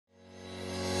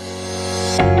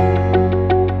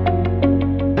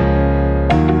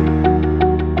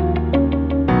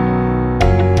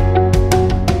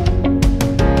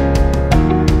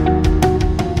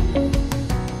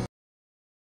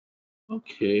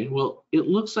Okay, well, it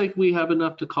looks like we have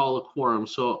enough to call a quorum,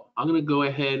 so I'm going to go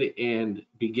ahead and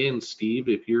begin, Steve,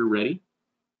 if you're ready.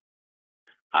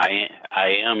 I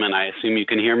am, and I assume you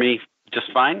can hear me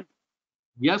just fine?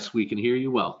 Yes, we can hear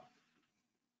you well.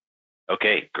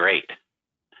 Okay, great.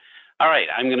 All right,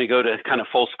 I'm going to go to kind of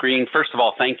full screen. First of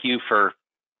all, thank you for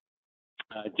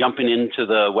jumping into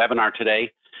the webinar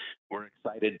today. We're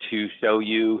excited to show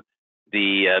you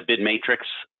the BidMatrix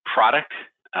product.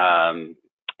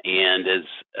 And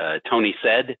as Tony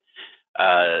said,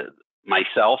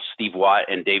 myself, Steve Watt,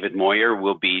 and David Moyer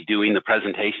will be doing the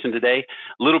presentation today.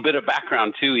 A little bit of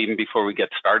background too, even before we get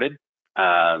started.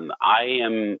 I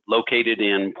am located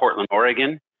in Portland,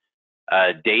 Oregon.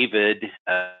 David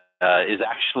is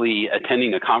actually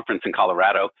attending a conference in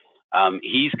Colorado.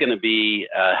 He's going to be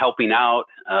helping out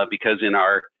because in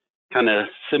our kind of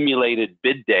simulated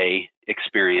bid day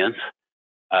experience,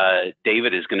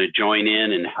 David is going to join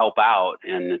in and help out,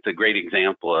 and it's a great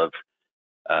example of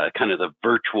kind of the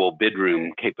virtual bid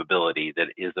room capability that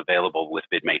is available with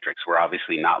BidMatrix. We're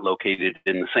obviously not located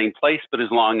in the same place, but as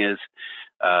long as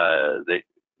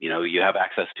you have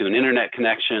access to an internet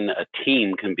connection, a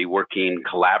team can be working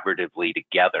collaboratively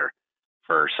together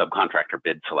for subcontractor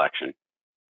bid selection.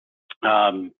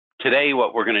 Today,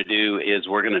 what we're going to do is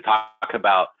we're going to talk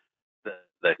about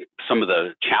some of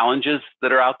the challenges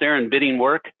that are out there in bidding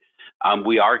work.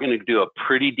 We are going to do a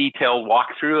pretty detailed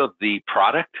walkthrough of the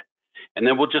product, and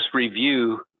then we'll just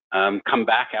review, come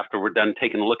back after we're done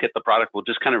taking a look at the product, we'll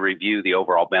just kind of review the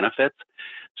overall benefits.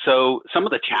 So some of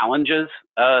the challenges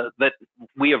that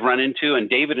we have run into, and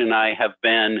David and I have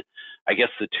been, I guess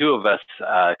the two of us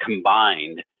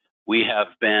combined, we have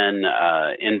been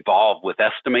involved with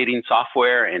estimating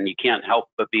software, and you can't help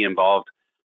but be involved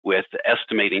with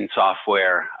estimating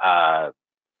software,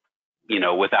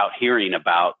 without hearing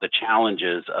about the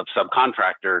challenges of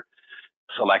subcontractor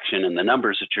selection and the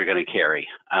numbers that you're going to carry.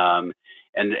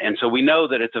 And so we know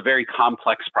that it's a very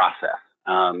complex process.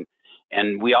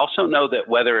 And we also know that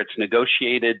whether it's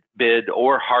negotiated bid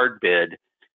or hard bid,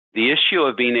 the issue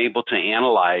of being able to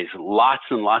analyze lots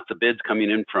and lots of bids coming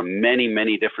in from many,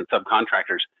 many different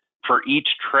subcontractors for each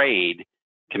trade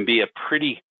can be a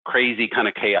pretty crazy kind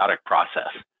of chaotic process.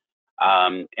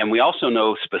 And we also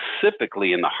know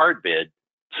specifically in the hard bid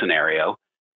scenario,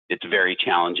 it's very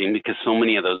challenging because so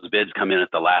many of those bids come in at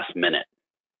the last minute.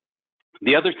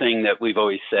 The other thing that we've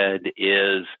always said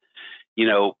is,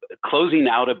 closing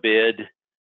out a bid,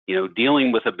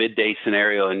 dealing with a bid day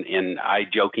scenario, and I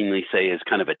jokingly say is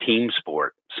kind of a team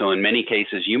sport. So in many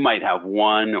cases, you might have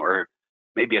one or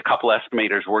maybe a couple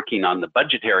estimators working on the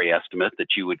budgetary estimate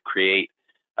that you would create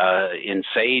in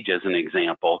Sage as an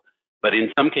example. But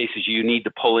in some cases, you need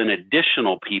to pull in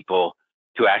additional people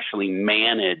to actually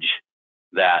manage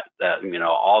that,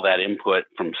 all that input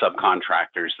from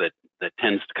subcontractors that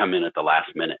tends to come in at the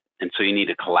last minute. And so you need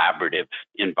a collaborative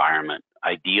environment,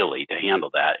 ideally, to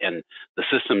handle that. And the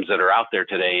systems that are out there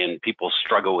today, and people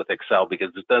struggle with Excel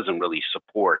because it doesn't really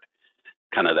support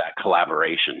kind of that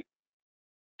collaboration.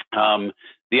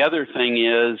 The other thing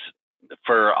is,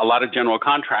 for a lot of general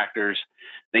contractors,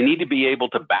 they need to be able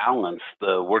to balance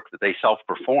the work that they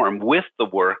self-perform with the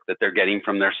work that they're getting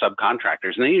from their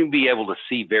subcontractors. And they need to be able to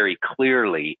see very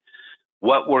clearly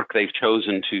what work they've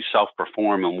chosen to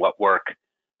self-perform and what work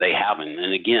they haven't.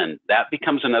 And again, that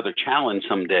becomes another challenge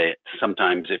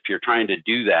sometimes if you're trying to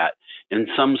do that in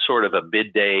some sort of a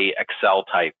bid day Excel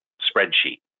type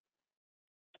spreadsheet.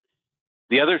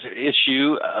 The other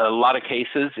issue, a lot of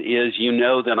cases, is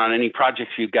that on any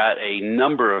projects, you've got a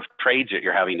number of trades that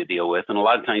you're having to deal with. And a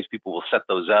lot of times people will set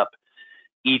those up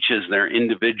each as their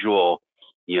individual,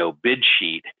 bid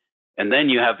sheet. And then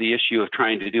you have the issue of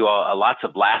trying to do lots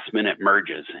of last minute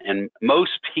merges. And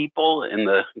most people in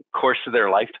the course of their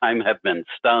lifetime have been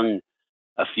stung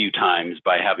a few times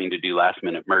by having to do last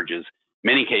minute merges,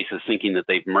 many cases thinking that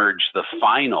they've merged the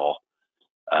final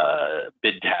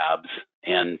bid tabs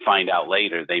and find out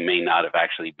later they may not have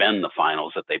actually been the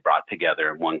finals that they brought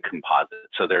together in one composite.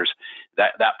 So there's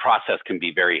that process can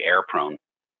be very error prone.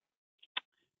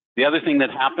 The other thing that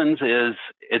happens is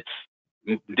it's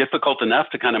difficult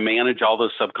enough to kind of manage all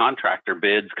those subcontractor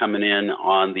bids coming in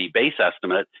on the base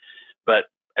estimate, but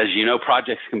as you know,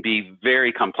 projects can be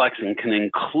very complex and can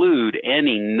include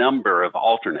any number of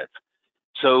alternates.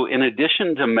 So in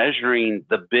addition to measuring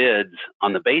the bids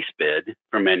on the base bid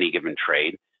from any given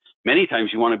trade, many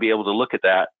times you want to be able to look at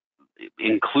that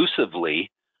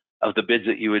inclusively of the bids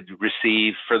that you would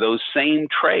receive for those same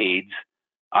trades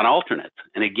on alternates.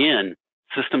 And again,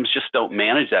 systems just don't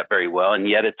manage that very well, and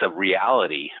yet it's a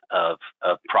reality of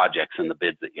projects and the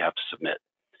bids that you have to submit.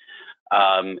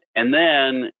 And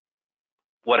then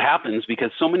what happens,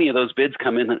 because so many of those bids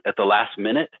come in at the last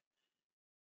minute,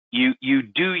 you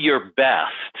do your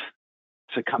best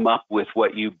to come up with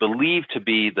what you believe to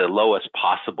be the lowest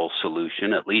possible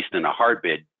solution. At least in a hard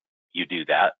bid, you do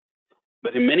that.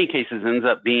 But in many cases, it ends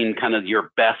up being kind of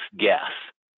your best guess.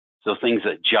 So things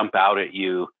that jump out at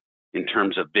you in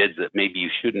terms of bids that maybe you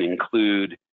shouldn't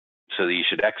include, so that you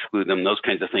should exclude them, those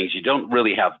kinds of things. You don't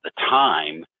really have the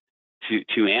time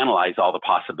to analyze all the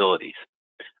possibilities.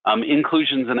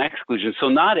 Inclusions and exclusions. So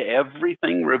not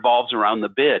everything revolves around the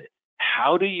bid.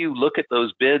 How do you look at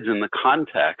those bids in the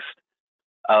context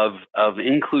of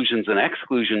inclusions and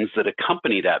exclusions that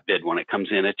accompany that bid when it comes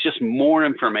in? It's just more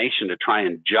information to try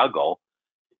and juggle.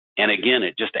 And again,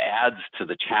 it just adds to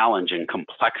the challenge and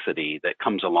complexity that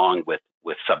comes along with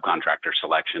subcontractor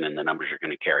selection and the numbers you're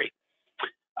going to carry.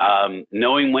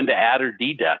 Knowing when to add or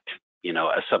deduct,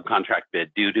 a subcontract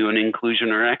bid due to an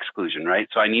inclusion or an exclusion, right?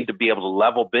 So I need to be able to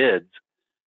level bids,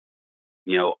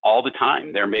 all the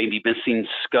time. There may be missing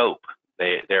scope.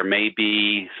 There may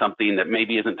be something that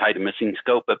maybe isn't tied to missing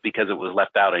scope, but because it was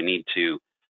left out, I need to,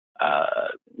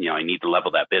 I need to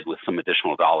level that bid with some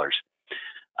additional dollars.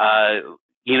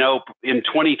 In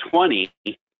 2020,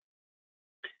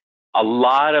 a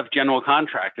lot of general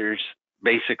contractors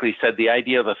basically said the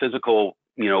idea of a physical,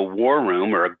 war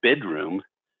room or a bid room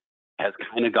has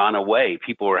kind of gone away.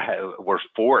 People were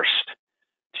forced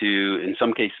to, in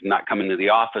some cases, not come into the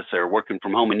office or working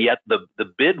from home, and yet the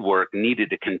bid work needed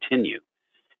to continue.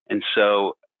 And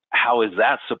so how is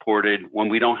that supported when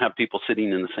we don't have people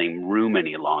sitting in the same room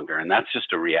any longer? And that's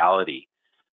just a reality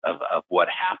of what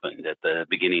happened at the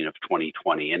beginning of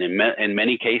 2020. And in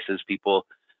many cases, people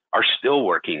are still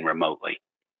working remotely.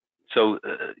 So,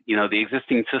 the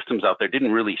existing systems out there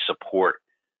didn't really support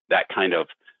that kind of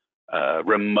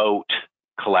remote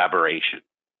collaboration.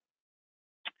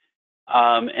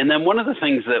 And then one of the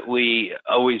things that we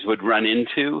always would run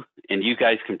into, and you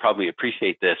guys can probably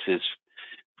appreciate this, is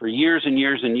for years and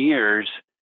years and years,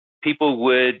 people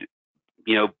would,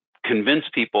 convince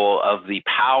people of the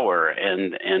power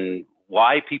and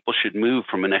why people should move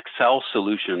from an Excel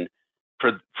solution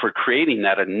for creating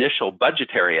that initial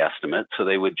budgetary estimate. So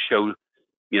they would show,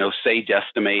 Sage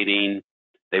estimating,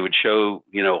 they would show,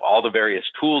 all the various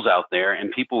tools out there,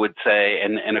 and people would say,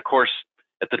 and of course,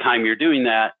 at the time you're doing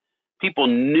that, people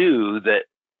knew that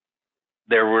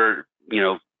there were,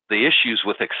 the issues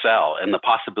with Excel and the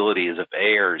possibilities of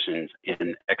errors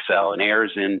in Excel and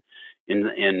errors in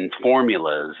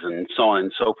formulas and so on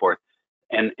and so forth.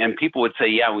 And people would say,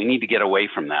 yeah, we need to get away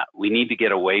from that. We need to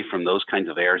get away from those kinds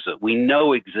of errors that we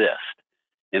know exist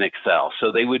in Excel.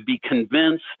 So they would be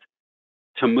convinced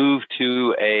to move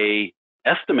to a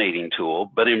estimating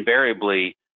tool, but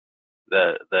invariably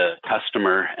the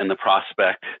customer and the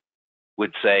prospect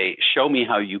would say, show me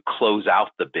how you close out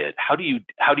the bid. How do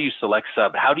you select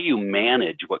sub? How do you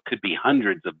manage what could be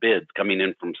hundreds of bids coming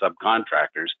in from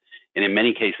subcontractors, and in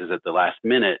many cases at the last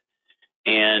minute?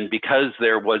 And because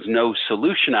there was no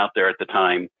solution out there at the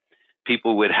time,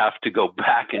 people would have to go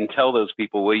back and tell those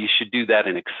people, well, you should do that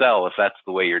in Excel if that's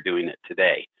the way you're doing it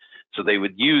today. So they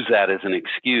would use that as an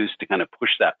excuse to kind of push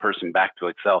that person back to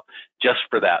Excel just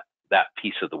for that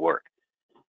piece of the work.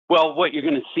 Well, what you're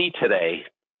going to see today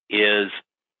is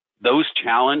those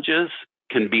challenges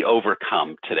can be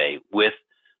overcome today with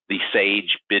the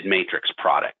Sage BidMatrix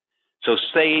product. So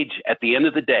Sage, at the end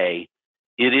of the day,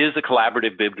 it is a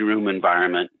collaborative bid room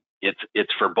environment.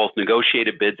 It's for both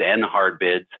negotiated bids and hard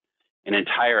bids. An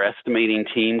entire estimating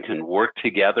team can work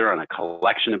together on a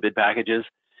collection of bid packages.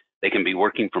 They can be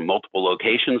working from multiple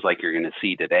locations like you're going to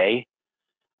see today.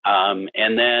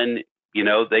 And then,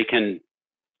 they can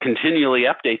continually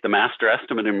update the master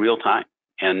estimate in real time.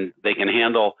 And they can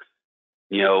handle,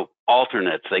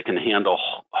 alternates. They can handle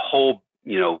whole,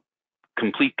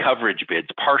 complete coverage bids,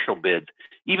 partial bids,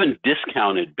 even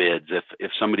discounted bids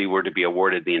if somebody were to be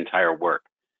awarded the entire work.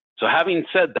 So having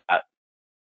said that,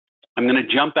 I'm going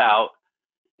to jump out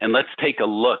and let's take a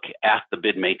look at the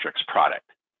BidMatrix product.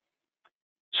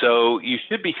 So you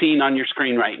should be seeing on your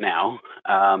screen right now,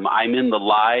 I'm in the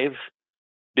live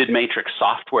BidMatrix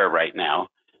software right now.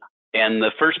 And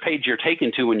the first page you're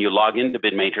taken to when you log into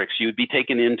BidMatrix, you'd be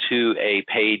taken into a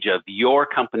page of your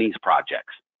company's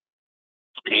projects.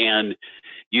 And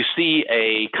you see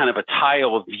a kind of a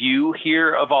tile view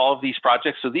here of all of these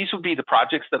projects. So these would be the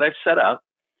projects that I've set up.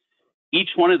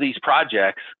 Each one of these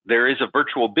projects, there is a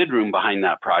virtual bid room behind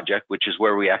that project, which is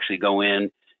where we actually go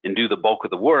in and do the bulk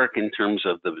of the work in terms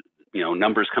of the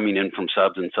numbers coming in from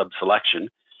subs and sub selection.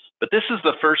 But this is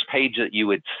the first page that you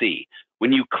would see.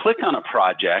 When you click on a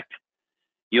project,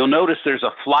 you'll notice there's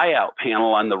a flyout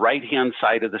panel on the right-hand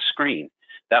side of the screen.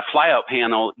 that flyout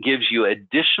panel gives you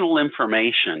additional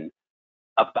information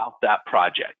about that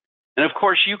project. And of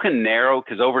course, you can narrow,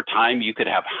 because over time, you could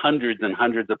have hundreds and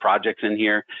hundreds of projects in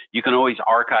here. You can always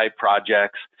archive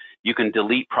projects. You can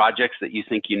delete projects that you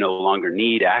think you no longer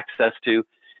need access to.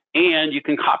 And you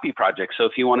can copy projects. So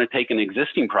if you want to take an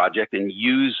existing project and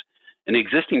use an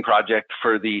existing project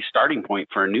for the starting point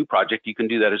for a new project, you can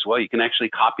do that as well. You can actually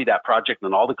copy that project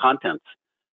and all the contents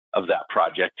of that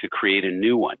project to create a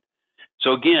new one.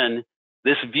 So again,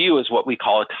 this view is what we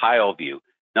call a tile view.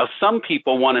 Now, some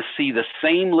people want to see the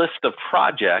same list of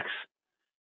projects,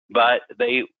 but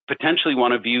they potentially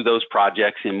want to view those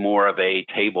projects in more of a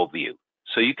table view.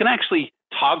 So you can actually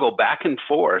toggle back and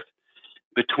forth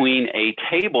between a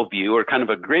table view or kind of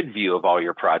a grid view of all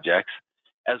your projects,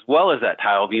 as well as that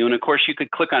tile view. And of course, you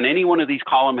could click on any one of these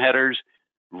column headers,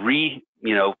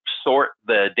 sort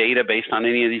the data based on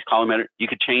any of these column headers. You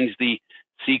could change the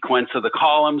sequence of the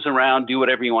columns around, do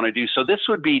whatever you want to do. So this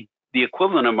would be the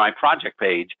equivalent of my project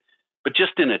page, but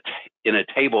just in a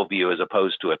table view as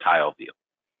opposed to a tile view.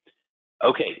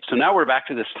 Okay, so now we're back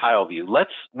to this tile view.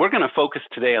 We're going to focus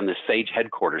today on this Sage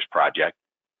headquarters project.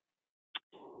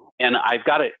 And I've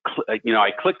got it,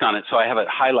 I clicked on it, so I have it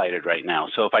highlighted right now.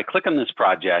 So if I click on this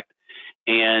project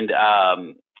and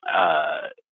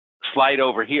slide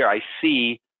over here, I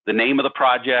see the name of the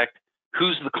project,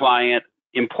 who's the client,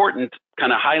 important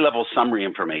kind of high-level summary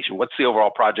information. What's the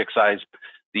overall project size,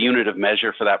 the unit of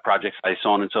measure for that project size, so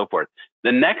on and so forth.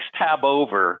 The next tab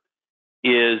over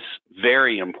is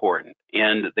very important.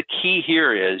 And the key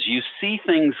here is you see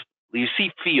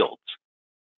fields.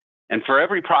 And for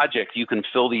every project, you can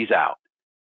fill these out.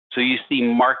 So you see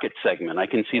market segment. I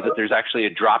can see that there's actually a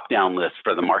drop-down list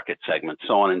for the market segment,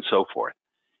 so on and so forth.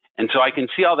 And so I can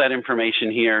see all that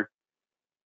information here,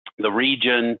 the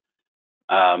region.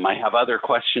 I have other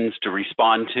questions to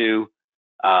respond to.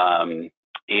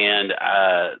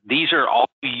 These are all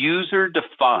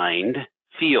user-defined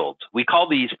fields. We call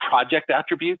these project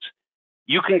attributes.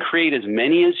 You can create as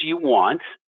many as you want,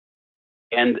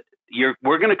 and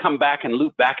we're going to come back and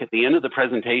loop back at the end of the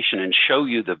presentation and show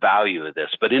you the value of this.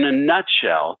 But in a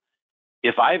nutshell,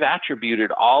 if I've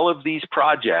attributed all of these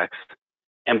projects,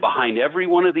 and behind every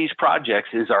one of these projects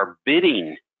is our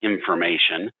bidding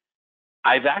information,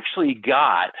 I've actually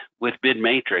got, with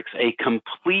BidMatrix, a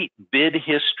complete bid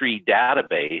history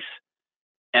database,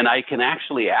 and I can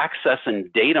actually access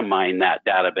and data mine that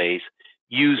database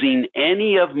using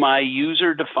any of my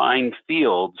user-defined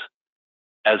fields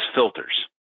as filters.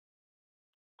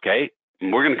 Okay,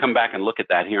 and we're going to come back and look at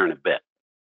that here in a bit.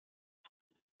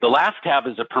 The last tab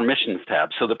is a permissions tab.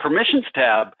 So the permissions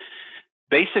tab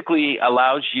basically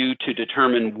allows you to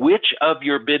determine which of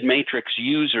your BidMatrix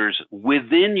users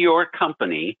within your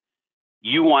company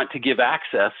you want to give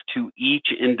access to each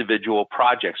individual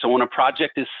project. So when a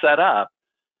project is set up,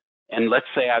 and let's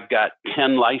say I've got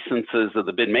 10 licenses of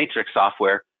the BidMatrix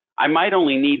software, I might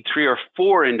only need 3 or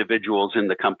 4 individuals in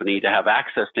the company to have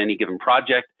access to any given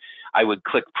project. I would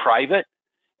click private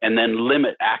and then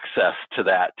limit access to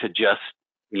that to just,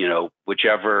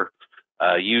 whichever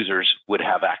users would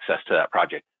have access to that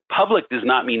project. Public does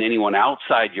not mean anyone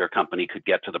outside your company could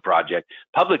get to the project.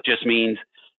 Public just means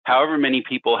however many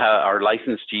people are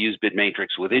licensed to use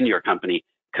BidMatrix within your company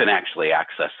can actually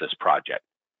access this project.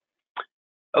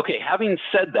 Okay, having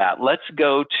said that, let's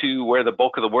go to where the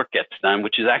bulk of the work gets done,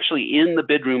 which is actually in the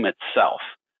bid room itself.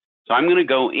 So I'm going to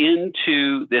go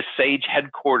into this Sage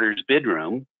headquarters bid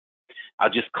room. I'll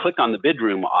just click on the bid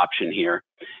room option here.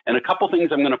 And a couple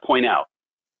things I'm going to point out.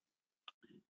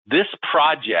 This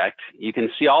project, you can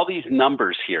see all these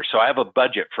numbers here. So I have a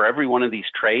budget for every one of these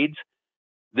trades.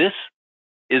 This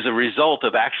is a result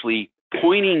of actually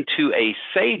pointing to a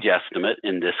Sage estimate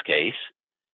in this case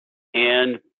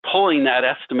and pulling that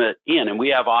estimate in. And we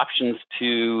have options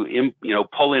to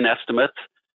pull in estimates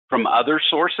from other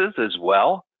sources as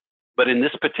well. But in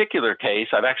this particular case,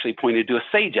 I've actually pointed to a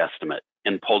Sage estimate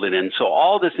and pulled it in. So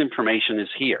all this information is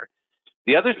here.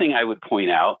 The other thing I would point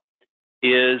out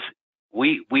is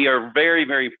we are very,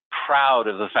 very proud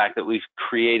of the fact that we've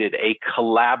created a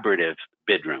collaborative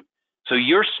bid room. So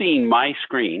you're seeing my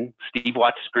screen, Steve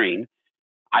Watt's screen.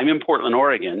 I'm in Portland,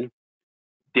 Oregon.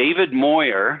 David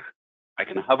Moyer, I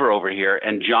can hover over here,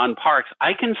 and John Parks,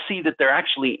 I can see that they're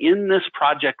actually in this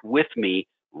project with me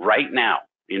right now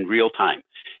in real time.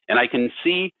 And I can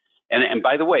see, and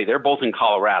by the way, they're both in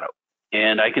Colorado.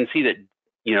 And I can see that,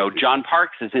 John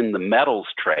Parks is in the metals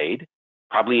trade,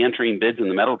 probably entering bids in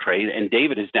the metal trade, and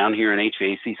David is down here in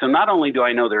HVAC. So not only do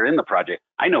I know they're in the project,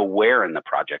 I know where in the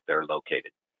project they're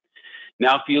located.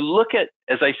 Now, if you look at,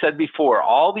 as I said before,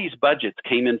 all these budgets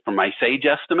came in from my Sage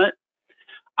estimate.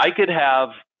 I could have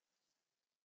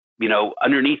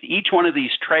underneath each one of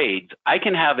these trades, I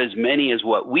can have as many as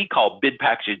what we call bid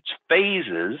package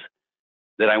phases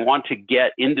that I want to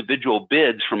get individual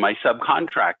bids from my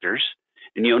subcontractors.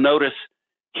 And you'll notice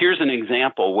here's an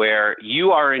example where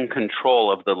you are in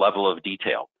control of the level of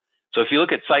detail. So if you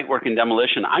look at site work and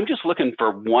demolition, I'm just looking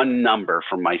for one number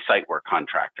from my site work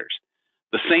contractors.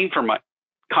 The same for my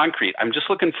concrete. I'm just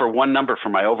looking for one number for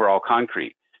my overall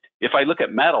concrete. If I look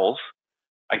at metals,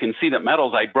 I can see that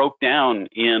metals I broke down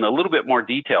in a little bit more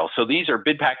detail. So these are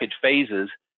bid package phases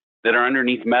that are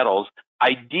underneath metals.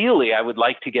 Ideally, I would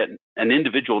like to get an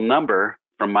individual number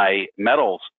from my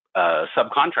metals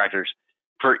subcontractors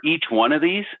for each one of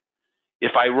these.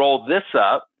 If I roll this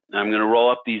up, I'm going to roll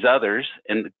up these others,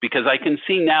 and because I can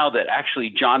see now that actually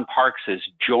John Parks has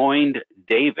joined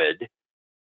David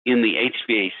in the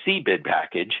HVAC bid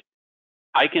package,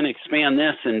 I can expand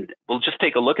this, and we'll just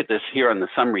take a look at this here on the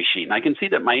summary sheet. And I can see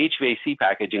that my HVAC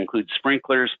package includes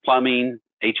sprinklers, plumbing,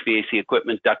 HVAC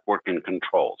equipment, ductwork, and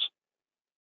controls.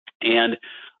 And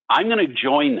I'm going to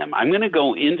join them. I'm going to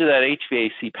go into that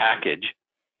HVAC package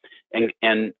and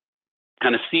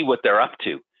kind of see what they're up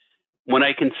to. What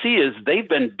I can see is they've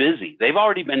been busy. They've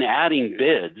already been adding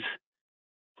bids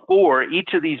for each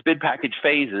of these bid package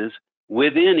phases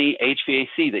within the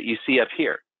HVAC that you see up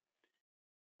here.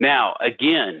 Now,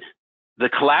 again, the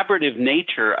collaborative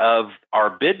nature of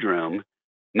our bid room,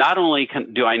 not only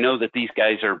do I know that these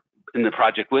guys are in the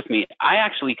project with me, I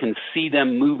actually can see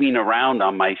them moving around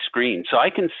on my screen. So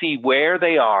I can see where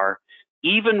they are,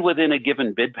 even within a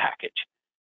given bid package.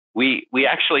 We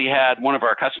actually had one of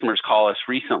our customers call us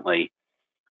recently,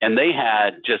 and they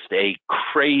had just a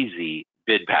crazy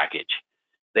bid package.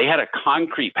 They had a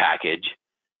concrete package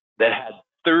that had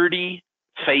 30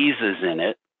 phases in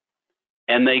it,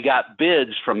 and they got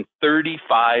bids from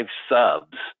 35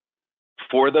 subs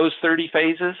for those 30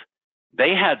 phases.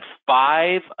 They had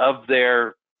 5 of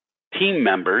their team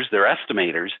members, their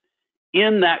estimators,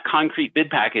 in that concrete bid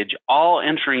package, all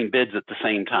entering bids at the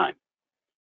same time.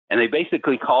 And they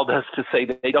basically called us to say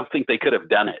that they don't think they could have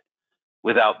done it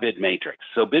without BidMatrix.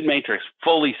 So BidMatrix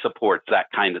fully supports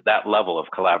that level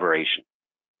of collaboration.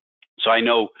 So I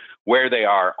know where they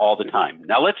are all the time.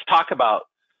 Now let's talk about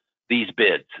these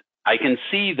bids. I can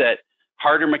see that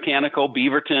Harder Mechanical,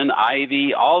 Beaverton,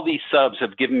 Ivy, all these subs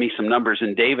have given me some numbers,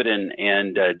 and David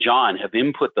and John have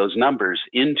input those numbers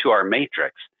into our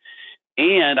matrix.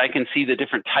 And I can see the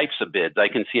different types of bids. I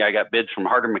can see I got bids from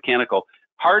Harder Mechanical.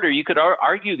 Harder, you could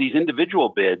argue these individual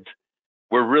bids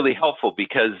were really helpful,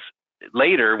 because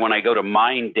later when I go to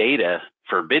mine data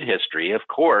for bid history, of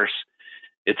course,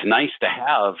 it's nice to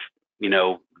have,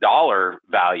 dollar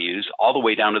values all the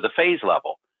way down to the phase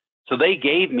level. So they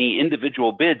gave me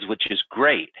individual bids, which is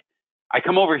great. I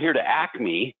come over here to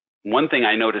Acme. One thing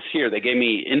I notice here, they gave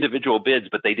me individual bids,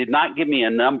 but they did not give me a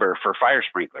number for fire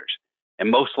sprinklers. And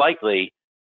most likely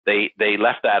they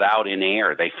left that out in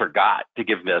air. They forgot to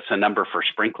give us a number for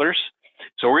sprinklers.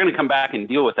 So we're going to come back and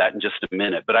deal with that in just a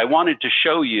minute. But I wanted to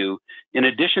show you, in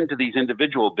addition to these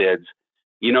individual bids,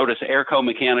 you notice Airco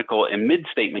Mechanical and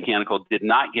Midstate Mechanical did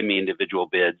not give me individual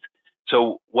bids.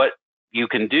 So what you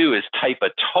can do is type a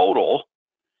total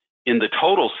in the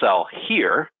total cell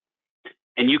here,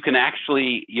 and you can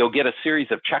you'll get a series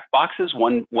of check boxes,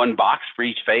 one box for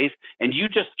each phase, and you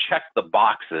just check the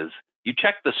boxes. You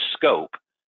check the scope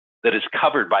that is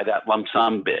covered by that lump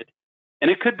sum bid.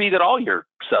 And it could be that all your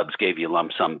subs gave you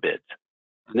lump sum bids.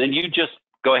 And then you just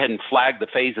go ahead and flag the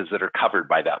phases that are covered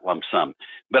by that lump sum.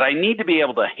 But I need to be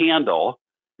able to handle,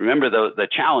 remember the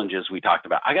challenges we talked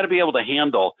about. I got to be able to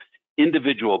handle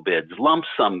individual bids, lump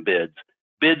sum bids,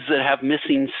 bids that have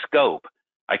missing scope.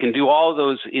 I can do all of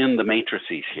those in the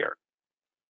matrices here.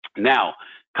 Now,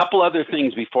 a couple other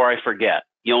things before I forget.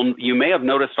 You may have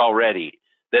noticed already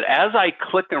that as I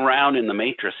click around in the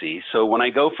matrices, so when I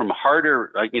go from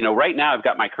Harder, right now I've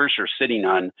got my cursor sitting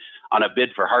on a bid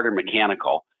for Harder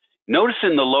Mechanical. Notice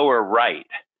in the lower right,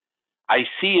 I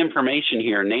see information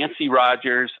here, Nancy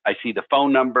Rogers, I see the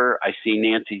phone number, I see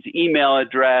Nancy's email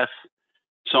address,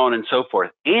 so on and so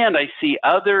forth. And I see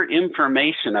other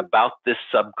information about this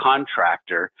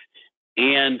subcontractor.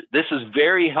 And this is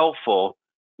very helpful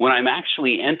when I'm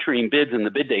actually entering bids in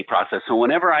the bid day process. So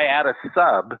whenever I add a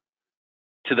sub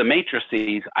to the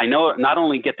matrices, I know not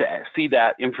only get to see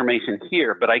that information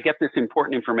here, but I get this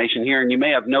important information here. And you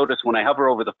may have noticed when I hover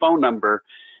over the phone number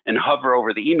and hover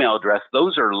over the email address,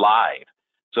 those are live.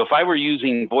 So if I were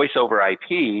using voice over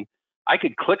IP, I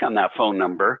could click on that phone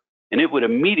number and it would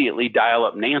immediately dial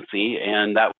up Nancy,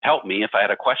 and that would help me if I had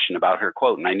a question about her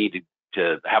quote and I needed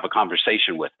to have a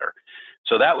conversation with her.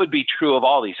 So that would be true of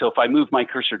all these. So if I move my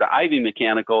cursor to Ivy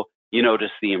Mechanical, you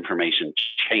notice the information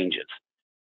changes.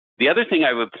 The other thing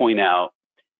I would point out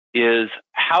is,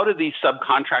 how do these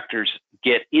subcontractors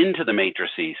get into the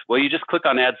matrices? Well, you just click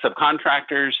on add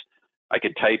subcontractors. I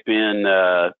could type in,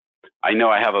 I know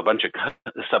I have a bunch of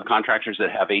subcontractors that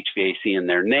have HVAC in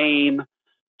their name,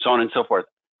 so on and so forth.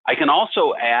 I can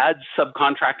also add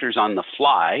subcontractors on the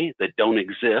fly that don't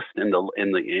exist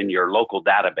in your local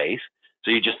database. So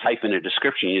you just type in a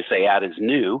description, you say add as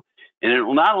new, and it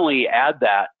will not only add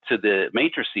that to the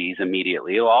matrices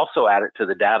immediately, it will also add it to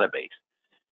the database.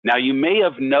 Now, you may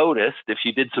have noticed, if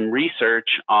you did some research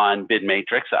on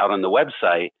BidMatrix out on the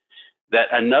website, that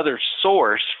another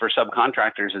source for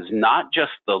subcontractors is not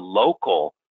just the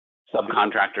local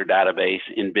subcontractor database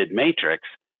in BidMatrix,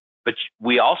 but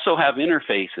we also have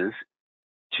interfaces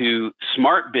to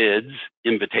SmartBid's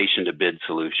invitation to bid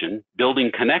solution, Building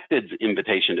Connected's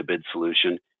invitation to bid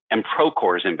solution, and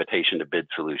Procore's invitation to bid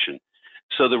solution.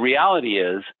 So the reality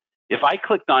is, if I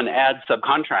clicked on add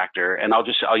subcontractor, and I'll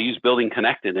use Building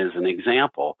Connected as an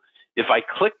example. If I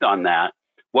clicked on that,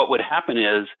 what would happen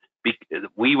is,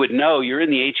 we would know you're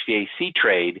in the HVAC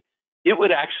trade. It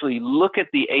would actually look at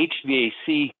the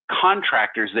HVAC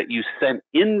contractors that you sent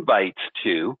invites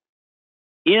to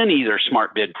in either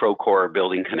SmartBid, Procore, or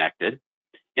Building Connected,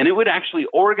 and it would actually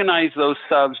organize those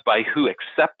subs by who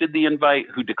accepted the invite,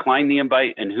 who declined the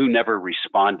invite, and who never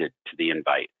responded to the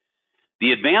invite.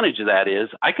 The advantage of that is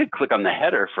I could click on the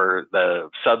header for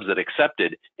the subs that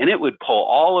accepted, and it would pull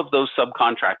all of those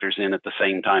subcontractors in at the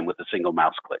same time with a single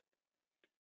mouse click.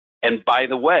 And by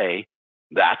the way,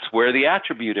 that's where the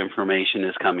attribute information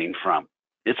is coming from.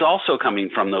 It's also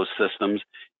coming from those systems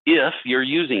if you're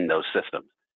using those systems.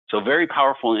 So very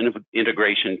powerful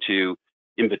integration to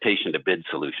invitation to bid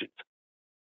solutions.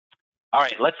 All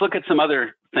right, let's look at some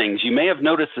other things. You may have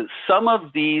noticed that some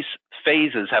of these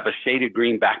phases have a shaded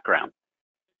green background.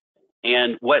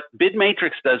 And what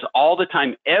BidMatrix does all the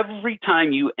time, every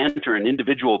time you enter an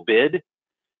individual bid,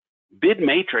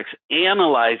 BidMatrix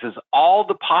analyzes all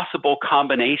the possible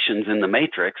combinations in the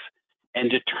matrix and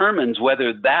determines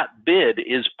whether that bid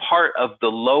is part of the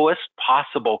lowest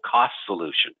possible cost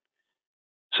solution.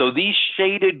 So these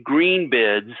shaded green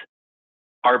bids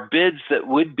are bids that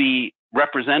would be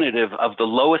representative of the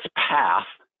lowest path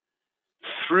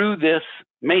through this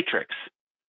matrix.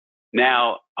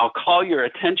 Now, I'll call your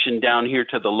attention down here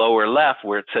to the lower left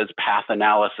where it says path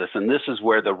analysis, and this is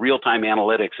where the real-time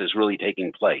analytics is really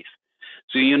taking place.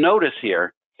 So you notice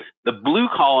here, the blue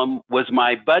column was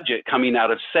my budget coming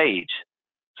out of Sage.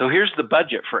 So here's the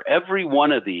budget for every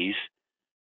one of these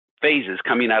phases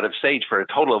coming out of Sage for a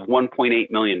total of $1.8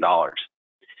 million.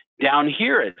 Down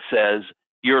here it says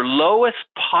your lowest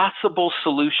possible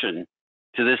solution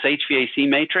to this HVAC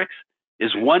matrix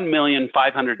is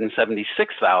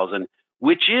 $1,576,000,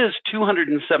 which is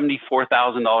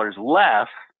 $274,000 less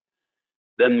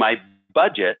than my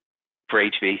budget for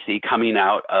HVAC coming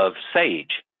out of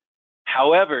Sage.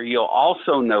 However, you'll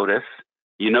also notice,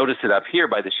 you notice it up here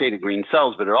by the shaded green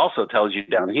cells, but it also tells you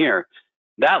down here,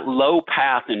 that low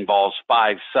path involves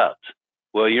 5 subs.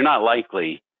 Well, you're not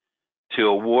likely to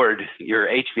award your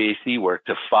HVAC work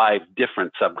to 5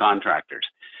 different subcontractors.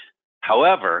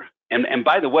 However, and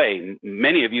by the way,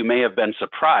 many of you may have been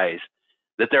surprised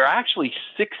that there are actually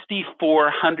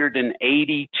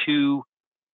 6,482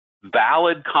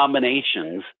 valid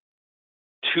combinations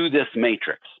to this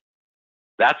matrix.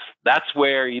 That's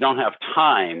where you don't have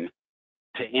time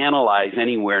to analyze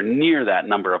anywhere near that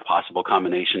number of possible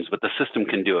combinations, but the system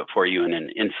can do it for you in an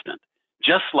instant.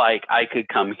 Just like I could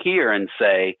come here and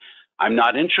say, I'm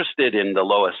not interested in the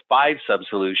lowest 5 sub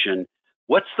solution.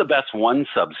 What's the best 1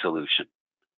 sub solution?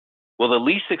 Well, the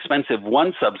least expensive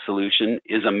 1 sub solution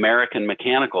is American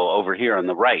Mechanical over here on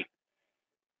the right.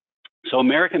 So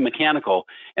American Mechanical,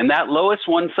 and that lowest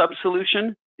 1 sub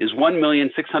solution is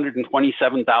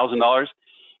 $1,627,000.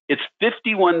 It's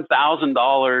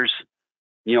 $51,000,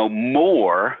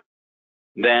 more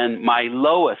than my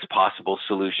lowest possible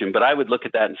solution. But I would look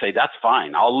at that and say, that's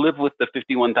fine. I'll live with the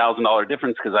 $51,000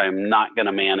 difference because I am not going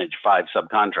to manage 5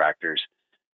 subcontractors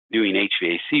doing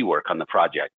HVAC work on the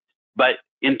project. But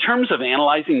in terms of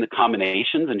analyzing the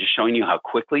combinations and just showing you how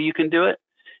quickly you can do it,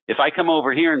 if I come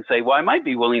over here and say, well, I might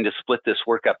be willing to split this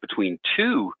work up between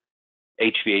 2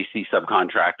 HVAC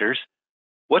subcontractors,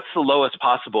 what's the lowest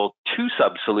possible 2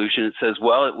 sub solution? It says,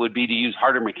 well, it would be to use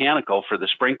Harder Mechanical for the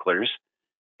sprinklers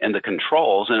and the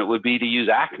controls, and it would be to use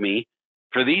Acme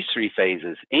for these 3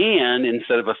 phases. And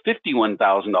instead of a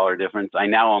 $51,000 difference, I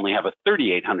now only have a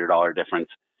 $3,800 difference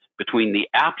between the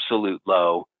absolute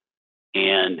low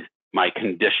and my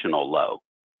conditional low.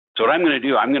 So what I'm going to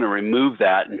do, I'm going to remove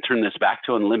that and turn this back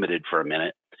to unlimited for a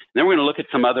minute. And then we're going to look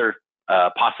at some other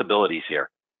possibilities here.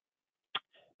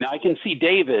 Now I can see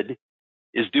David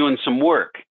is doing some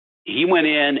work. He went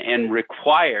in and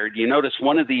required, you notice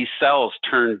one of these cells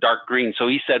turned dark green. So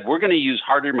he said, we're going to use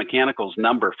Harder Mechanical's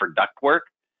number for duct work.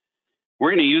 We're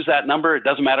going to use that number. It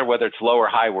doesn't matter whether it's low or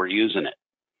high, we're using it.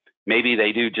 Maybe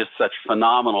they do just such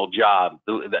phenomenal job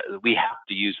that we have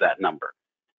to use that number.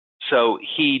 So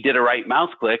he did a right mouse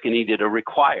click and he did a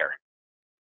require.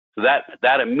 So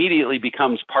that immediately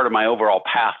becomes part of my overall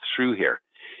path through here.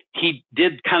 He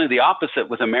did kind of the opposite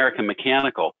with American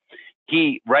Mechanical.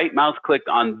 He right mouse clicked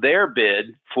on their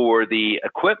bid for the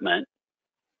equipment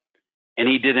and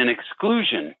he did an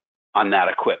exclusion on that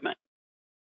equipment.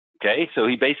 Okay, so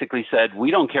he basically said,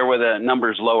 we don't care whether that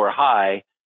number is low or high,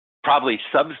 probably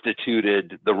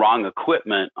substituted the wrong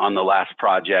equipment on the last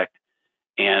project.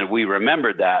 And we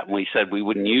remembered that and we said we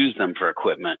wouldn't use them for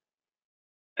equipment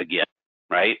again,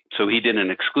 right? So he did an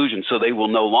exclusion. So they will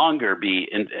no longer be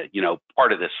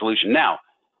part of this solution. Now,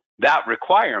 that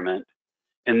requirement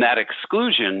and that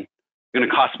exclusion going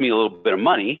to cost me a little bit of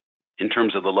money in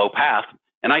terms of the low path.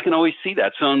 And I can always see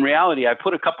that. So in reality, I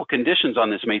put a couple conditions on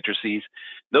this matrices.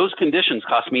 Those conditions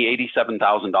cost me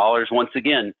 $87,000. Once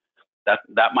again,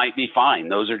 that might be fine.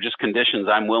 Those are just conditions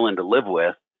I'm willing to live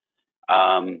with.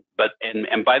 But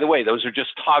by the way, those are just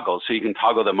toggles. So you can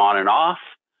toggle them on and off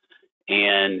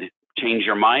and change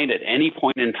your mind at any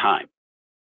point in time.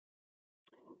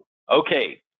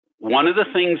 Okay, one of the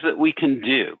things that we can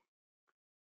do,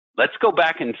 let's go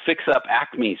back and fix up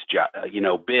Acme's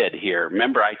bid here.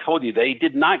 Remember, I told you they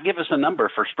did not give us a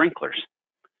number for sprinklers.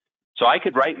 So I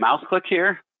could right mouse click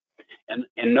here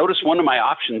and notice one of my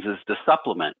options is to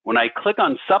supplement. When I click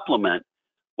on supplement,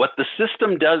 what the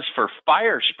system does for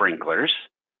fire sprinklers,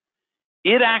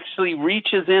 it actually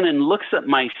reaches in and looks at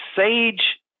my Sage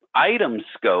item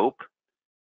scope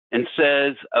and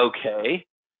says, okay,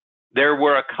 there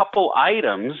were a couple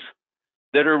items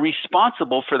that are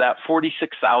responsible for that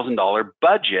 $46,000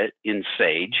 budget in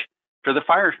Sage for the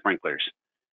fire sprinklers.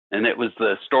 And it was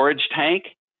the storage tank,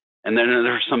 and then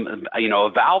there's some, a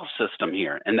valve system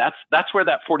here. And that's where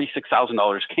that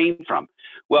 $46,000 came from.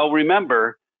 Well,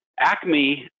 remember,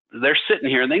 Acme, they're sitting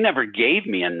here and they never gave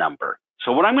me a number.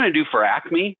 So what I'm going to do for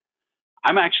Acme,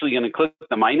 I'm actually going to click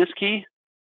the minus key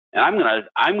and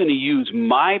I'm going to use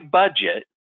my budget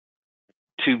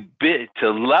to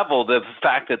level the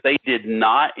fact that they did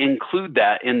not include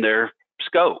that in their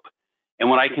scope. And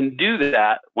when I do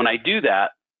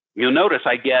that, you'll notice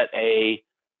I get a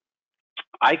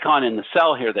icon in the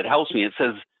cell here that helps me. It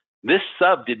says, this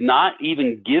sub did not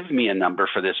even give me a number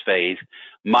for this phase.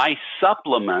 My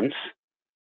supplements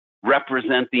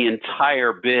represent the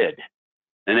entire bid.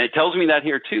 And it tells me that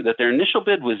here too, that their initial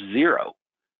bid was 0,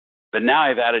 but now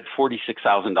I've added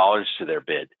 $46,000 to their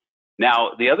bid.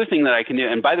 Now, the other thing that I can do,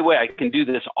 and by the way, I can do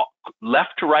this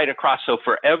left to right across. So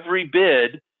for every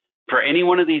bid, for any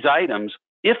one of these items,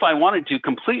 if I wanted to,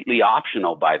 completely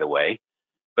optional, by the way,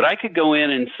 but I could go in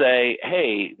and say,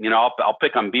 hey, I'll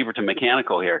pick on Beaverton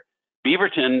Mechanical here.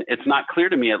 Beaverton, it's not clear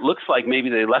to me. It looks like maybe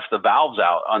they left the valves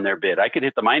out on their bid. I could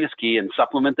hit the minus key and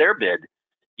supplement their bid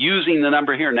using the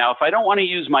number here. Now, if I don't want to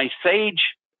use my Sage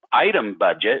item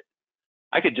budget,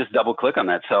 I could just double click on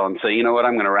that cell and say, you know what,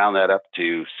 I'm going to round that up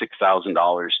to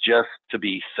 $6,000 just to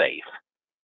be safe.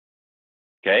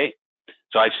 Okay,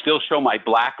 so I still show my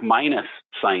black minus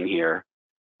sign here,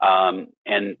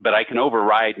 but I can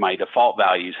override my default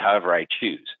values however I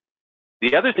choose.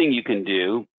 The other thing you can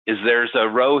do is there's a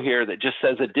row here that just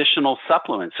says additional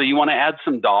supplements. So you want to add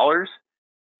some dollars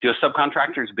to a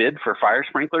subcontractor's bid for fire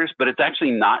sprinklers, but it's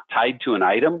actually not tied to an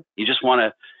item. You just want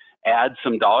to add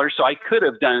some dollars. So I could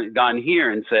have gone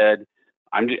here and said,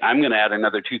 I'm going to add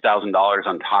another $2,000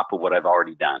 on top of what I've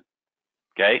already done.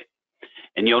 Okay.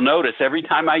 And you'll notice every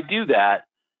time I do that,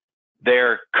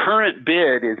 their current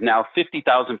bid is now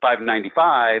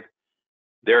 $50,595.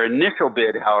 Their initial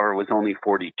bid, however, was only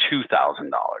 $42,000.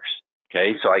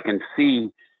 Okay. So I can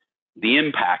see the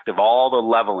impact of all the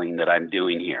leveling that I'm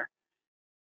doing here.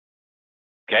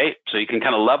 Okay. So you can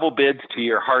kind of level bids to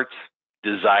your heart's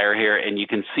desire here, and you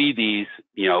can see these,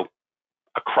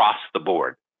 across the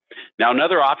board. Now,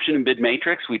 another option in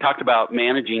BidMatrix, we talked about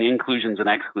managing inclusions and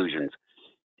exclusions.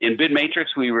 In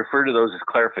BidMatrix, we refer to those as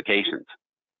clarifications.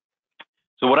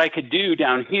 So what I could do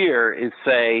down here is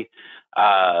say,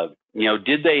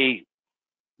 did they,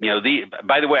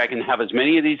 by the way, I can have as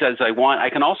many of these as I want.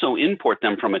 I can also import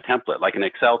them from a template, like an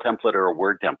Excel template or a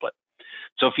Word template.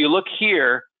 So if you look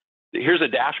here, here's a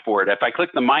dashboard. If I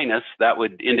click the minus, that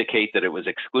would indicate that it was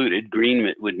excluded.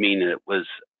 Green would mean that it was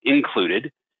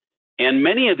included. And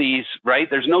many of these, right,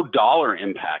 there's no dollar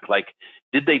impact. Like,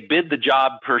 did they bid the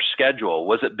job per schedule?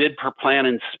 Was it bid per plan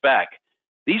and spec?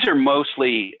 These are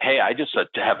mostly, hey, I just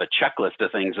have a checklist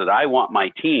of things that I want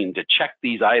my team to check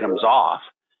these items off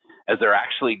as they're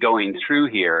actually going through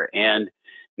here. And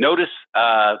notice,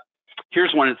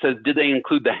 here's one that says, did they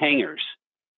include the hangers?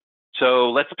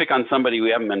 So let's pick on somebody we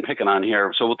haven't been picking on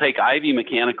here. So we'll take Ivy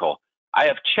Mechanical. I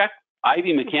have checked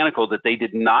Ivy Mechanical that they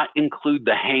did not include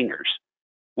the hangers.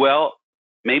 Well,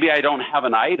 maybe I don't have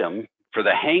an item for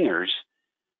the hangers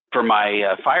for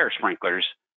my fire sprinklers,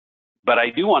 but I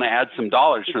do want to add some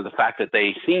dollars for the fact that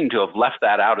they seem to have left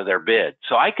that out of their bid.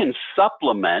 So I can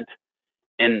supplement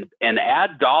and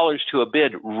add dollars to a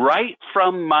bid right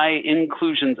from my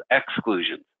inclusions,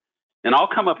 exclusions. And I'll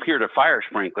come up here to fire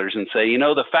sprinklers and say, you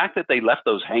know, the fact that they left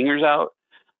those hangers out,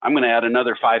 I'm going to add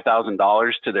another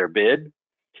 $5,000 to their bid,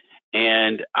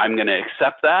 and I'm going to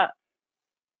accept that.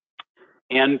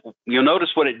 And you'll notice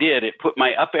what it did. It put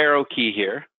my up arrow key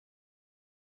here,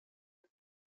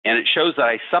 and it shows that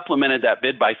I supplemented that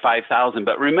bid by 5,000.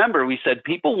 But remember, we said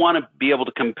people want to be able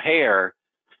to compare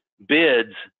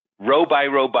bids row by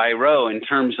row by row in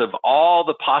terms of all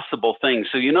the possible things.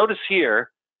 So you notice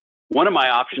here, one of my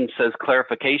options says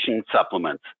clarification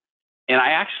supplements. And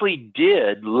I actually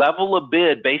did level a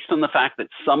bid based on the fact that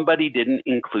somebody didn't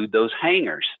include those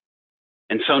hangers.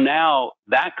 And so now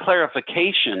that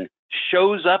clarification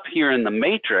shows up here in the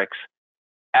matrix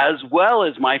as well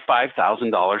as my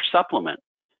 $5,000 supplement.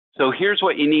 So here's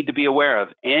what you need to be aware of.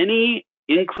 Any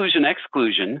inclusion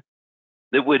exclusion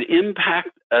that would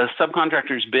impact a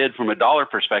subcontractor's bid from a dollar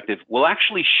perspective will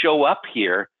actually show up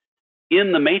here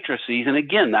in the matrices. And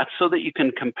again, that's so that you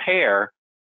can compare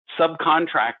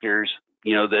subcontractors,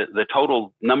 you know, the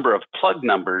total number of plug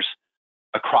numbers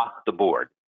across the board.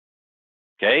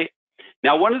 Okay.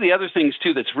 Now, one of the other things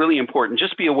too that's really important,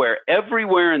 just be aware,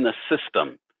 everywhere in the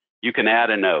system, you can add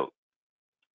a note.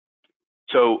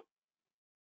 So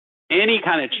any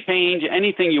kind of change,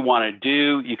 anything you want to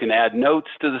do, you can add notes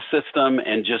to the system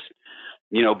and just,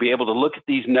 you know, be able to look at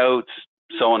these notes,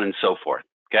 so on and so forth.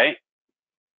 Okay.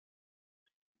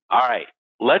 All right,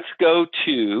 let's go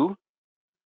to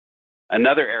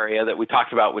another area that we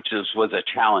talked about, which was a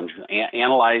challenge,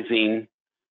 analyzing,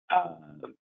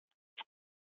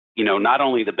 you know, not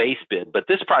only the base bid, but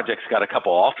this project's got a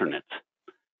couple alternates.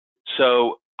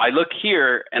 So I look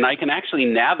here and I can actually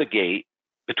navigate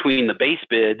between the base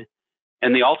bid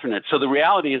and the alternate. So the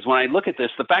reality is when I look at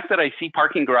this, the fact that I see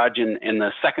parking garage in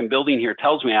the second building here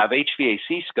tells me I have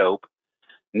HVAC scope,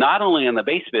 not only on the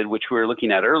base bid, which we were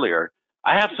looking at earlier,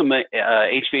 I have some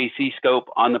HVAC scope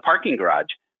on the parking garage.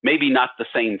 Maybe not the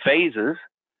same phases,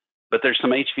 but there's some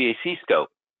HVAC scope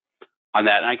on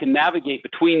that. And I can navigate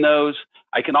between those.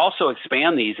 I can also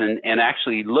expand these and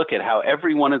actually look at how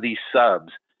every one of these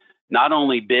subs not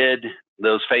only bid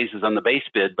those phases on the base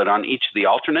bid, but on each of the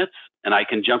alternates, and I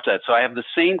can jump to that. So I have the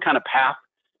same kind of path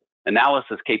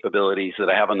analysis capabilities that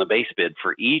I have on the base bid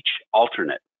for each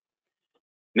alternate.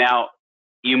 Now,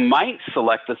 you might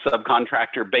select the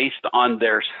subcontractor based on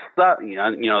their,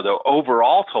 the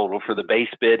overall total for the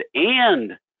base bid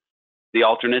and the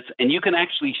alternates, and you can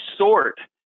actually sort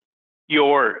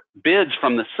your bids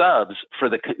from the subs for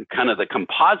the kind of the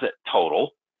composite total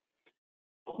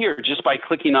here just by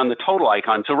clicking on the total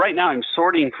icon. So right now I'm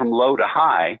sorting from low to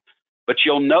high, but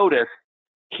you'll notice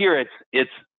here it's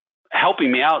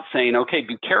helping me out saying, okay,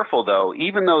 be careful though,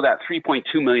 even though that $3.2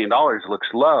 million looks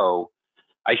low,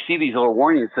 I see these little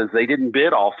warnings that says they didn't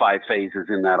bid all 5 phases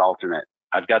in that alternate.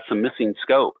 I've got some missing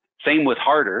scope. Same with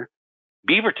Harder.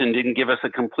 Beaverton didn't give us a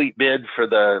complete bid for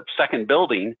the second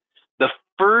building. The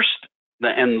first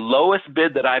and lowest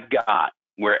bid that I've got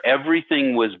where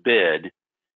everything was bid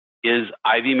is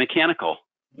Ivy Mechanical.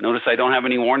 Notice I don't have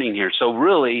any warning here. So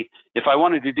really, if I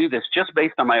wanted to do this just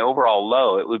based on my overall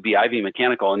low, it would be Ivy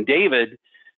Mechanical. And David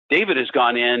has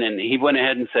gone in and he went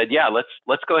ahead and said, yeah,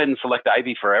 let's go ahead and select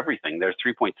Ivy for everything. They're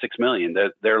 3.6 million.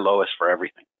 They're lowest for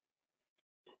everything.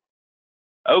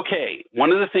 Okay,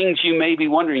 one of the things you may be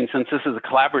wondering, since this is a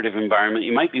collaborative environment,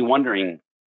 you might be wondering,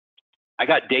 I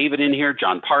got David in here,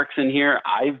 John Parks in here,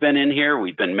 I've been in here,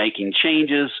 we've been making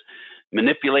changes,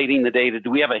 manipulating the data.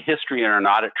 Do we have a history and an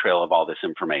audit trail of all this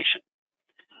information?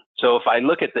 So if I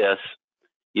look at this,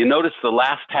 you notice the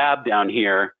last tab down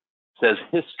here says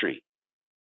history,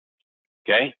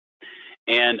 okay?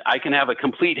 And I can have a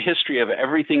complete history of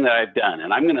everything that I've done.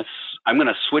 And I'm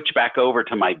gonna switch back over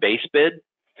to my base bid,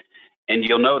 and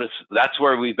you'll notice that's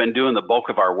where we've been doing the bulk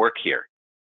of our work here.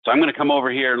 So I'm gonna come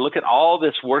over here and look at all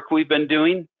this work we've been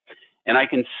doing, and I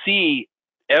can see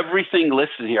everything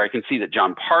listed here. I can see that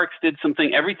John Parks did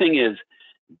something. Everything is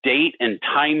date and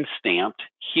time stamped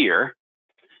here.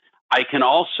 I can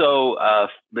also,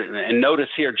 and notice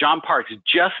here, John Parks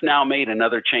just now made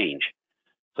another change.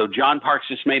 So John Parks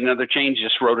just made another change,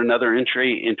 just wrote another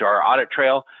entry into our audit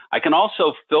trail. I can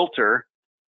also filter,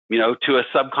 you know, to a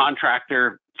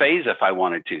subcontractor phase if I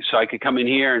wanted to. So I could come in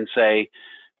here and say,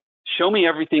 show me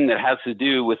everything that has to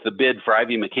do with the bid for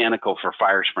Ivy Mechanical for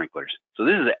fire sprinklers. So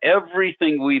this is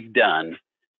everything we've done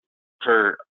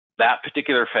for that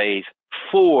particular phase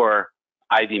for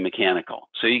Ivy Mechanical.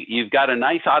 So you've got a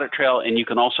nice audit trail, and you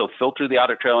can also filter the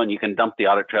audit trail, and you can dump the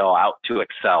audit trail out to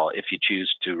Excel if you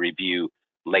choose to review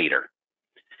later.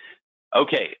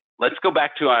 Okay, let's go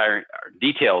back to our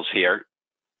details here.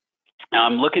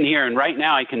 I'm looking here, and right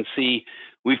now I can see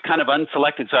we've kind of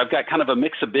unselected. So I've got kind of a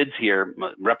mix of bids here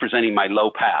representing my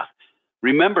low path.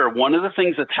 Remember, one of the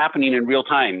things that's happening in real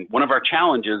time, one of our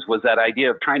challenges was that idea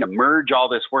of trying to merge all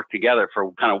this work together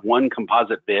for kind of one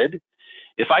composite bid.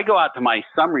 If I go out to my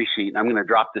summary sheet, and I'm going to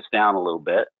drop this down a little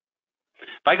bit.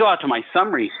 If I go out to my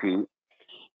summary sheet,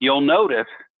 you'll notice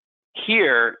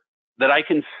here that I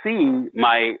can see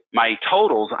my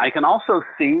totals. I can also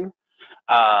see,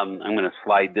 I'm going to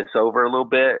slide this over a little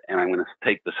bit, and I'm going to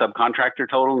take the subcontractor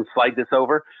total and slide this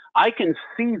over. I can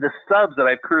see the subs that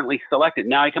I've currently selected.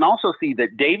 Now I can also see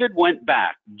that David went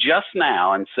back just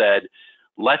now and said,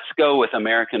 let's go with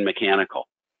American Mechanical.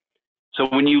 So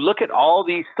when you look at all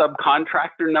these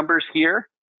subcontractor numbers here,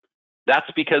 that's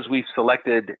because we've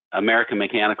selected American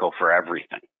Mechanical for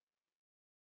everything.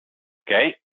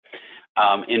 Okay,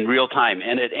 in real time.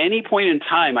 And at any point in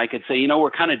time, I could say, you know,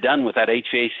 we're kind of done with that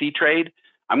HVAC trade.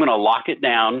 I'm going to lock it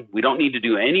down. We don't need to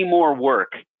do any more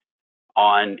work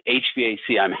on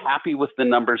HVAC. I'm happy with the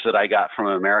numbers that I got from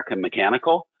American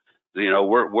Mechanical. You know,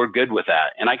 we're good with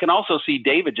that. And I can also see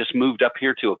David just moved up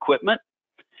here to equipment.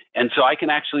 And so I can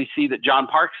actually see that John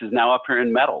Parks is now up here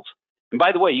in metals. And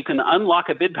by the way, you can unlock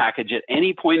a bid package at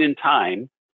any point in time,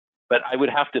 but I would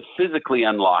have to physically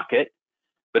unlock it.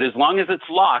 But as long as it's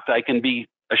locked, I can be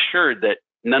assured that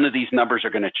none of these numbers are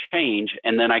going to change,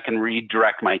 and then I can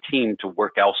redirect my team to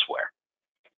work elsewhere.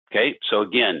 Okay, so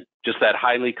again, just that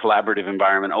highly collaborative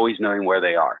environment, always knowing where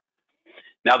they are.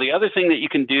 Now, the other thing that you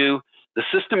can do, the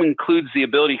system includes the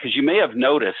ability, because you may have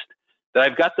noticed that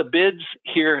I've got the bids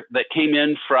here that came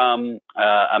in from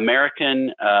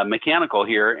American Mechanical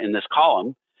here in this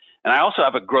column. And I also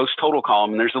have a gross total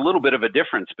column. And there's a little bit of a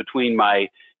difference between my,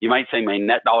 you might say, my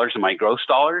net dollars and my gross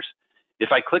dollars.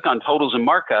 If I click on totals and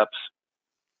markups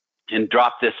and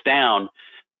drop this down,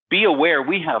 be aware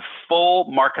we have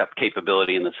full markup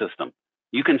capability in the system.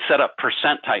 You can set up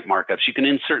percent type markups. You can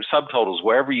insert subtotals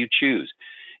wherever you choose.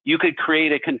 You could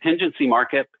create a contingency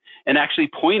markup and actually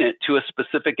point it to a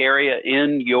specific area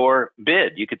in your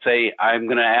bid. You could say, I'm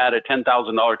going to add a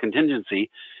 $10,000 contingency,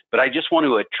 but I just want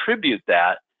to attribute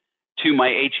that to my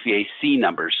HVAC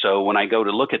numbers. So when I go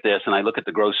to look at this and I look at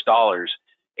the gross dollars,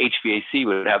 HVAC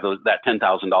would have that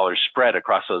 $10,000 spread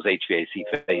across those HVAC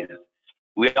phases.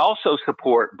 We also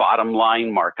support bottom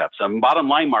line markups. A bottom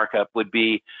line markup would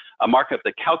be a markup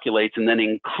that calculates and then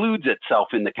includes itself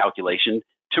in the calculation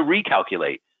to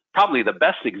recalculate. Probably the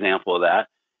best example of that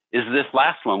is this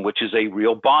last one, which is a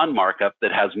real bond markup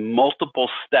that has multiple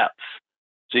steps.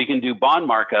 So you can do bond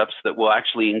markups that will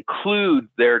actually include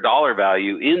their dollar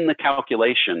value in the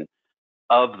calculation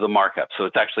of the markup. So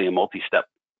it's actually a multi-step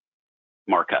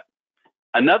markup.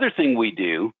 Another thing we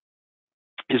do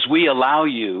is we allow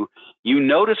you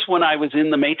notice when I was in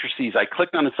the matrices, I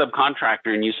clicked on a subcontractor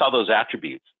and you saw those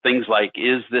attributes. Things like,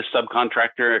 is this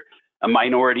subcontractor a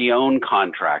minority-owned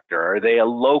contractor? Are they a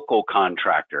local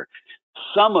contractor?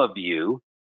 Some of you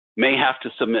may have to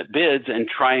submit bids and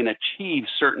try and achieve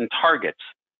certain targets,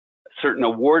 certain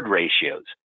award ratios.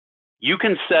 You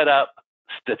can set up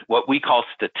what we call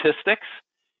statistics,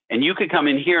 and you could come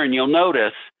in here and you'll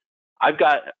notice I've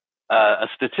got a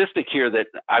statistic here that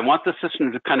I want the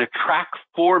system to kind of track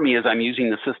for me as I'm using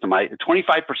the system.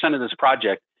 25% of this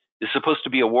project is supposed to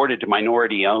be awarded to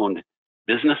minority-owned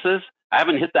businesses. I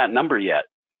haven't hit that number yet.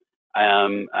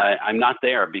 I'm not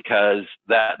there because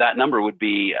that number would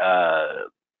be,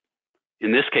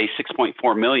 in this case,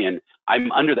 6.4 million. I'm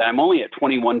under that. I'm only at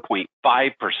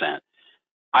 21.5%.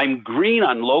 I'm green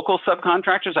on local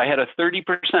subcontractors. I had a 30%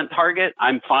 target.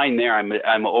 I'm fine there.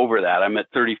 I'm over that. I'm at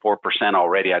 34%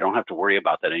 already. I don't have to worry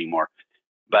about that anymore.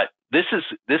 But this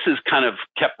is kind of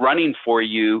kept running for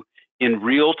you in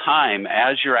real time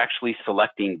as you're actually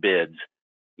selecting bids,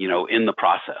 you know, in the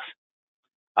process.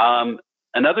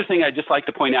 Another thing I'd just like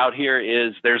to point out here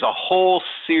is there's a whole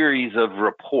series of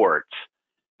reports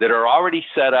that are already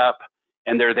set up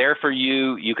and they're there for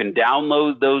you. You can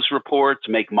download those reports,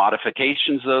 make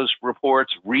modifications to those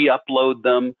reports, re-upload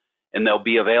them, and they'll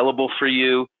be available for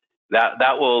you.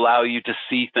 That will allow you to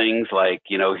see things like,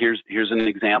 you know, here's an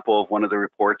example of one of the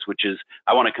reports, which is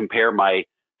I want to compare my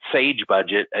Sage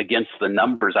budget against the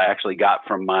numbers I actually got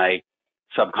from my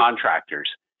subcontractors.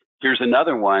 Here's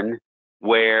another one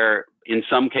where in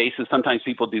some cases, sometimes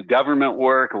people do government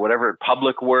work or whatever,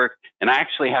 public work, and I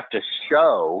actually have to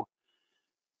show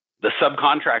the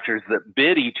subcontractors that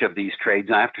bid each of these trades,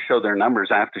 and I have to show their numbers.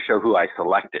 I have to show who I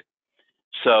selected.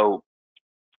 So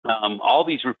all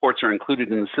these reports are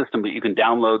included in the system, but you can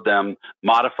download them,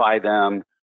 modify them,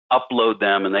 upload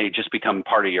them, and they just become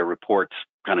part of your reports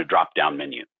kind of drop-down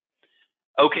menu.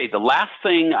 Okay, the last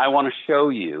thing I want to show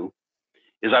you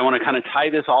is I want to kind of tie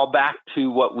this all back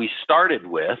to what we started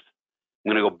with.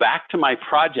 I'm going to go back to my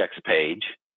projects page,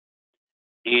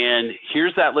 and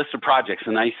here's that list of projects.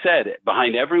 And I said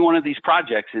behind every one of these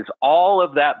projects is all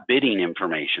of that bidding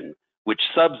information, which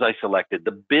subs I selected,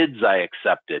 the bids I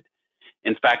accepted.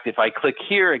 In fact, if I click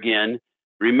here again,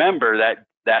 remember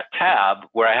that tab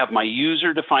where I have my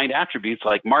user-defined attributes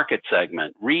like market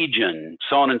segment, region,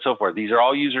 so on and so forth. These are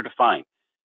all user-defined.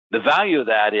 The value of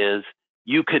that is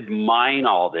you could mine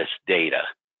all this data.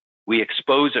 We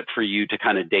expose it for you to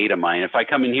kind of data mine. If I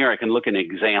come in here, I can look at an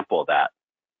example of that.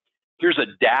 Here's a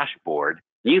dashboard.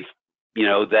 You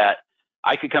know that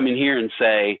I could come in here and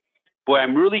say, boy,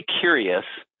 I'm really curious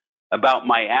about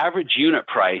my average unit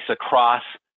price across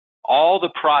all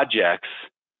the projects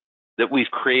that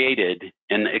we've created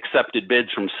and accepted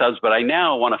bids from subs, but I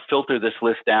now want to filter this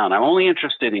list down. I'm only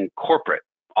interested in corporate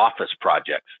office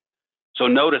projects. So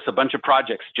notice a bunch of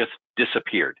projects just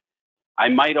disappeared. I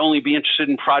might only be interested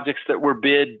in projects that were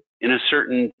bid in a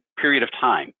certain period of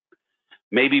time,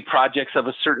 maybe projects of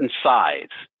a certain size,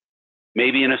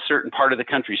 maybe in a certain part of the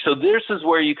country. So this is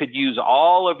where you could use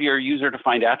all of your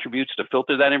user-defined attributes to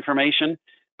filter that information.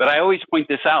 But I always point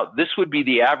this out. This would be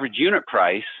the average unit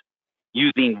price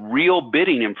using real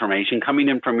bidding information coming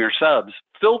in from your subs,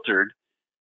 filtered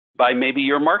by maybe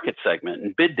your market segment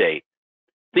and bid date.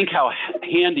 Think how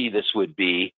handy this would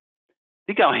be.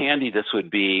 Think how handy this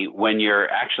would be when you're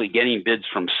actually getting bids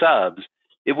from subs.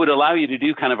 It would allow you to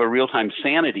do kind of a real-time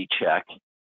sanity check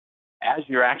as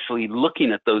you're actually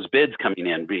looking at those bids coming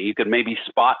in. You could maybe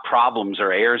spot problems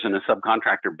or errors in a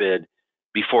subcontractor bid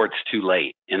before it's too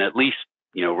late, and at least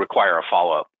require a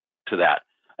follow-up to that.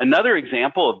 Another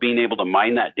example of being able to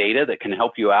mine that data that can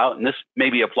help you out, and this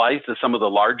maybe applies to some of the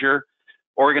larger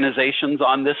organizations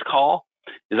on this call,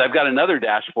 is I've got another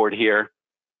dashboard here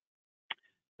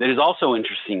that is also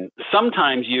interesting.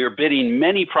 Sometimes you're bidding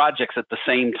many projects at the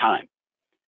same time.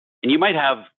 And you might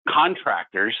have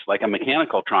contractors, like a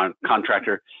mechanical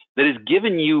contractor, that is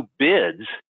giving you bids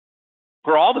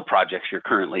for all the projects you're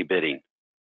currently bidding.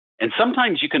 And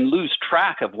sometimes you can lose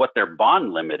track of what their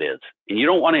bond limit is. And you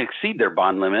don't want to exceed their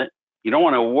bond limit. You don't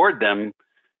want to award them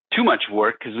too much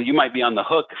work because you might be on the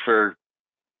hook for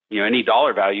any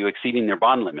dollar value exceeding their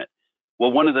bond limit.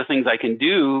 Well, one of the things I can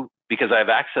do, because I have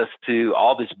access to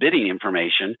all this bidding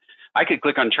information, I could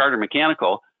click on Charter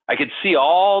Mechanical. I could see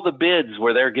all the bids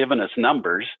where they're giving us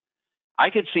numbers. I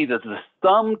could see that the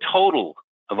sum total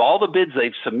of all the bids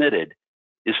they've submitted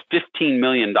is $15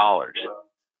 million.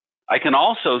 I can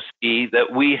also see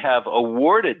that we have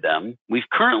awarded them. We've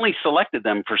currently selected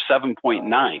them for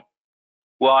 7.9.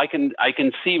 Well, I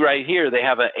can see right here they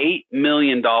have an $8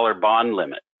 million bond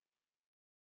limit.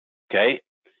 Okay,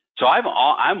 so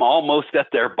I'm almost at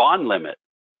their bond limit.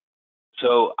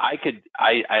 So I can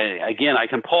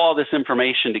pull all this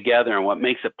information together, and what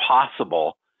makes it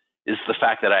possible is the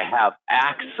fact that I have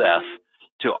access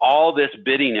to all this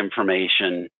bidding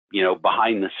information,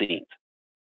 behind the scenes.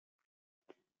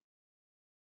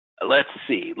 Let's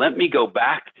see, let me go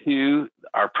back to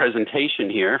our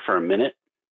presentation here for a minute.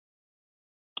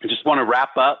 I just want to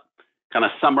wrap up, kind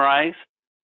of summarize.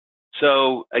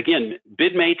 So again,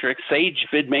 BidMatrix, Sage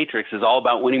BidMatrix is all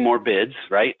about winning more bids,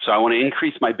 right? So I want to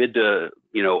increase my bid to,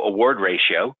 award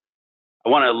ratio. I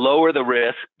want to lower the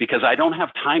risk because I don't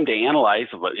have time to analyze.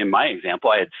 In my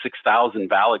example, I had 6,000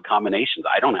 valid combinations.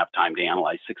 I don't have time to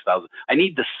analyze 6,000. I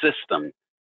need the system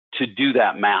to do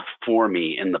that math for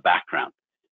me in the background.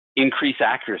 Increase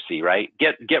accuracy, right?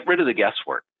 Get rid of the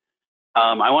guesswork.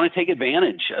 I want to take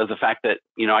advantage of the fact that,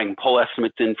 I can pull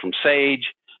estimates in from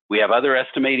Sage. We have other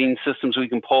estimating systems we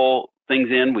can pull things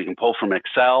in. We can pull from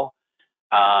Excel.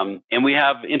 And we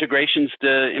have integrations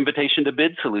to invitation to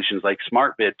bid solutions like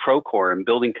SmartBid, Procore, and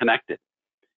Building Connected.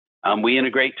 We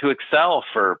integrate to Excel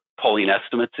for pulling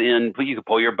estimates in. You can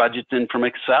pull your budgets in from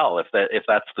Excel if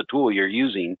that's the tool you're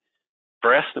using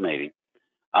for estimating.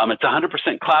 It's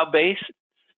 100% cloud-based.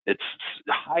 It's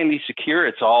highly secure.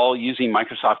 It's all using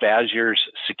Microsoft Azure's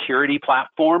security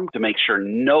platform to make sure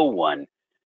no one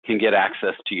can get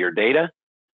access to your data.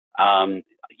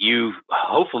 You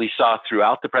hopefully saw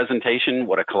throughout the presentation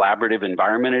what a collaborative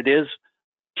environment it is.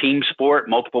 team sport,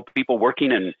 multiple people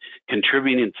working and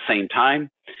contributing at the same time,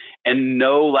 and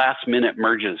no last minute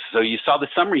merges. So you saw the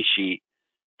summary sheet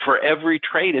for every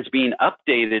trade is being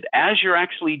updated as you're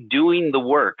actually doing the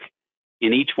work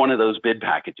in each one of those bid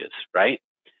packages, right?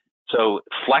 So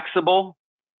flexible,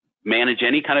 manage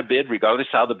any kind of bid, regardless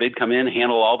of how the bid come in,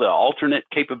 handle all the alternate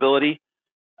capability,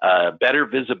 better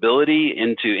visibility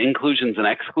into inclusions and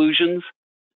exclusions.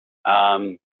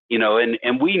 You know,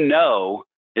 and we know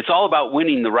it's all about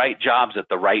winning the right jobs at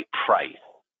the right price,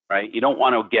 right? You don't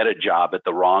want to get a job at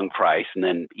the wrong price and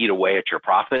then eat away at your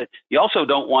profit. You also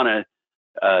don't want to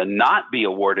not be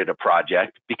awarded a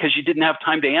project because you didn't have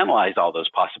time to analyze all those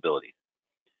possibilities.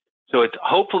 So it's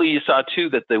hopefully you saw too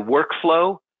that the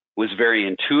workflow was very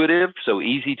intuitive, so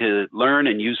easy to learn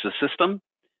and use the system.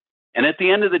 And at the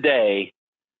end of the day,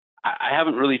 I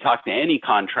haven't really talked to any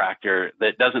contractor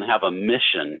that doesn't have a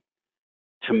mission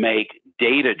to make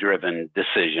data-driven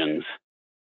decisions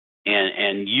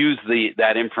and use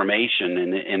that information.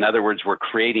 In other words, we're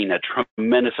creating a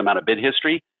tremendous amount of bid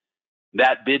history.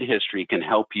 That bid history can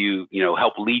help you,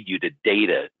 help lead you to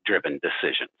data-driven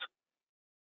decisions.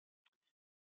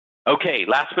 Okay,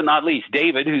 last but not least,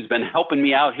 David, who's been helping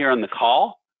me out here on the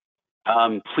call,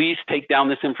 please take down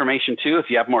this information too if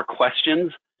you have more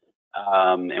questions,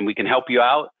 and we can help you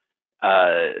out.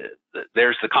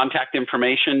 There's the contact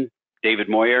information, David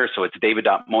Moyer, so it's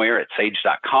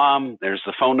david.moyer@sage.com. There's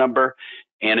the phone number.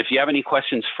 And if you have any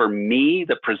questions for me,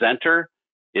 the presenter,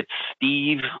 it's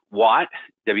Steve Watt,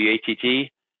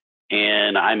 W-A-T-T,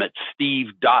 and I'm at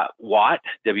steve.watt,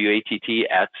 W-A-T-T,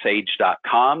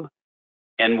 @sage.com.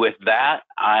 And with that,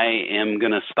 I am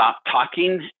going to stop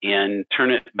talking and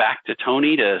turn it back to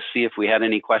Tony to see if we had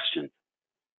any questions.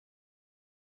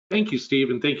 Thank you, Steve,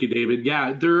 and thank you, David.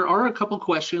 Yeah, there are a couple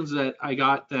questions that I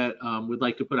got that would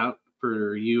like to put out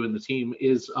for you and the team.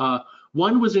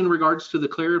 One was in regards to the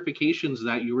clarifications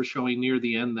that you were showing near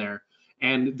the end there.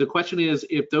 And the question is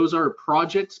if those are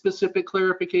project-specific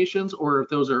clarifications or if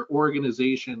those are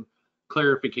organization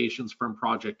clarifications from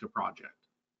project to project.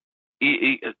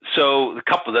 So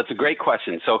that's a great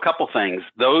question. So a couple things.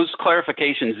 Those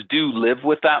clarifications do live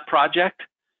with that project,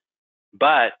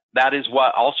 but that is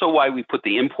why we put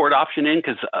the import option in,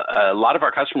 because a lot of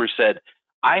our customers said,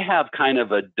 I have kind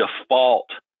of a default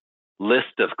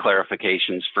list of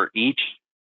clarifications for each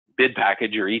bid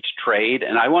package or each trade,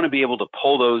 and I want to be able to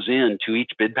pull those in to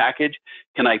each bid package.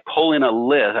 Can I pull in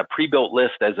a pre-built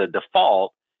list as a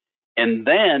default? And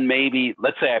then maybe,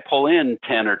 let's say I pull in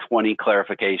 10 or 20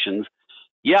 clarifications.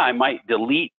 Yeah, I might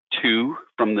delete 2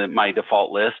 from my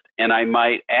default list, and I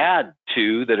might add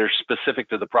 2 that are specific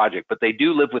to the project, but they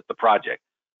do live with the project.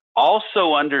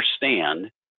 Also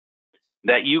understand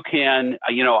that you can,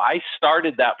 I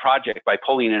started that project by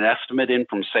pulling an estimate in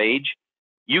from Sage.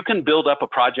 You can build up a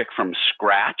project from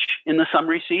scratch in the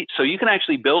summary sheet. So you can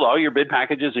actually build all your bid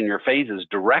packages and your phases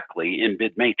directly in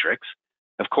BidMatrix.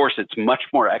 Of course, it's much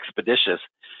more expeditious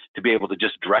to be able to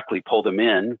just directly pull them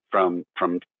in from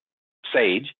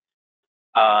Sage.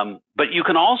 But you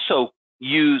can also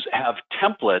have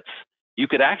templates. You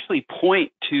could actually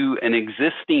point to an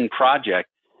existing project,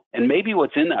 and maybe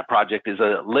what's in that project is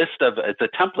it's a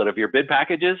template of your bid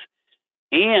packages.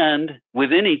 And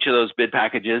within each of those bid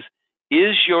packages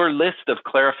is your list of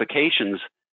clarifications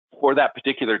for that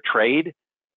particular trade.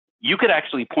 You could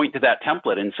actually point to that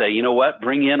template and say, you know what,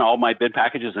 bring in all my bid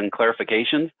packages and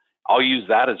clarifications. I'll use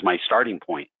that as my starting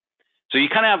point. So you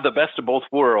kind of have the best of both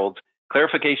worlds.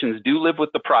 Clarifications do live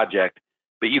with the project,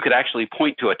 but you could actually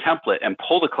point to a template and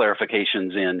pull the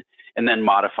clarifications in and then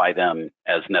modify them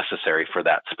as necessary for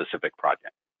that specific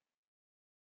project.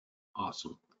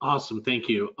 Awesome, thank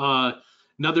you.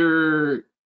 Another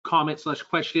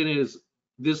comment/question is,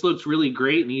 this looks really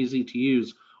great and easy to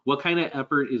use. What kind of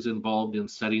effort is involved in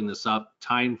setting this up?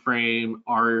 Time frame,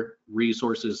 our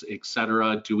resources,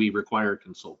 etc. Do we require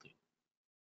consulting?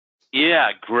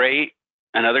 Yeah, great.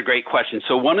 Another great question.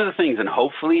 So one of the things, and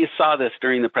hopefully you saw this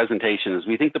during the presentation, is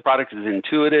we think the product is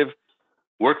intuitive.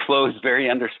 Workflow is very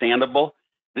understandable.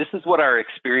 This is what our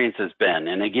experience has been.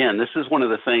 And again, this is one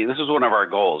of our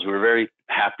goals. We're very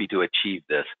happy to achieve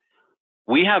this.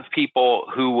 We have people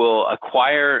who will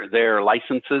acquire their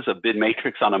licenses of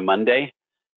BidMatrix on a Monday,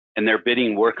 and they're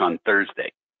bidding work on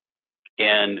Thursday.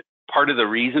 And part of the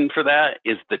reason for that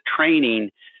is the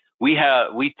training. We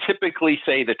typically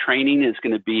say the training is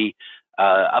going to be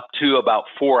up to about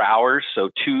 4 hours, so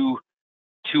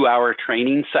two-hour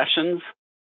training sessions,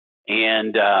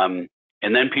 and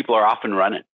then people are off and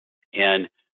running, and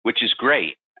which is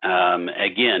great.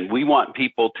 Again, we want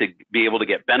people to be able to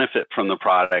get benefit from the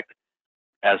product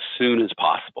as soon as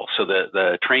possible. So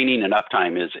the training and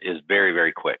uptime is very,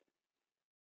 very quick.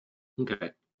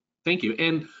 Okay, thank you.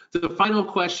 And the final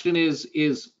question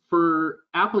is for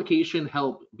application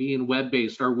help being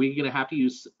web-based, are we going to have to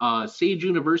use Sage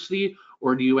University,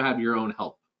 or do you have your own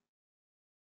help?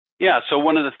 Yeah, so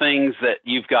one of the things that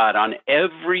you've got on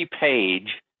every page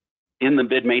in the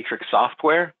BidMatrix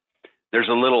software, there's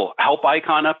a little help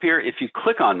icon up here. If you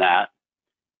click on that,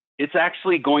 it's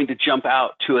actually going to jump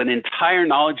out to an entire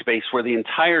knowledge base where the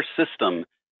entire system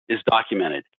is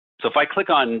documented. So if I click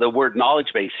on the word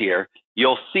knowledge base here,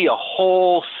 you'll see a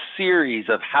whole series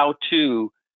of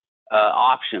how-to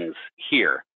options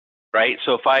here, right?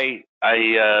 So if I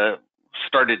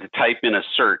started to type in a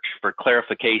search for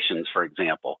clarifications, for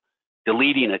example,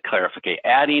 deleting a clarification,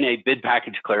 adding a bid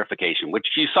package clarification, which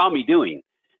you saw me doing.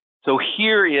 So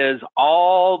here is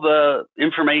all the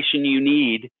information you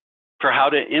need for how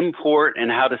to import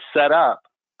and how to set up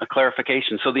a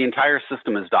clarification. So the entire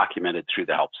system is documented through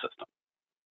the help system.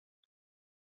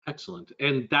 Excellent.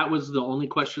 And that was the only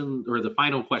question, or the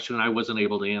final question I wasn't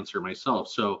able to answer myself.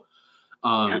 So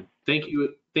thank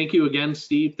you again,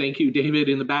 Steve. Thank you, David,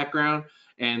 in the background.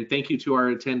 And thank you to our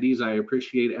attendees. I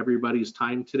appreciate everybody's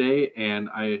time today, and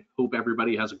I hope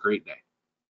everybody has a great day.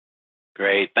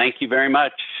 Great. Thank you very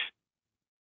much.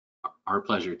 Our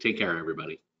pleasure. Take care,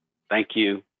 everybody. Thank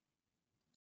you.